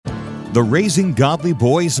The Raising Godly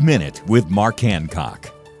Boys Minute with Mark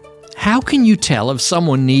Hancock. How can you tell if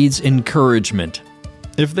someone needs encouragement?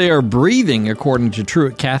 If they are breathing, according to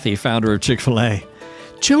Truett Cathy, founder of Chick-fil-A.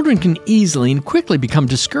 Children can easily and quickly become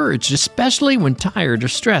discouraged, especially when tired or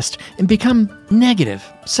stressed, and become negative,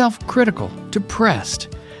 self-critical, depressed.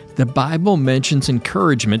 The Bible mentions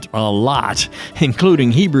encouragement a lot,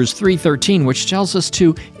 including Hebrews 3:13, which tells us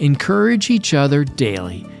to encourage each other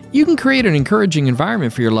daily. You can create an encouraging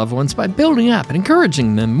environment for your loved ones by building up and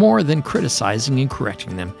encouraging them more than criticizing and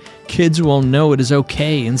correcting them. Kids will know it is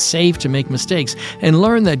okay and safe to make mistakes and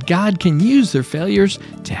learn that God can use their failures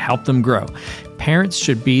to help them grow. Parents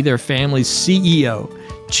should be their family's CEO,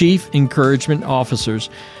 Chief Encouragement Officers.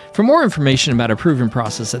 For more information about a proven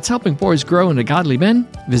process that's helping boys grow into godly men,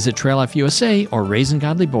 visit Trail Life USA or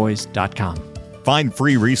RaisingGodlyBoys.com. Find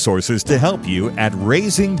free resources to help you at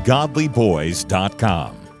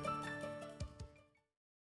RaisingGodlyBoys.com.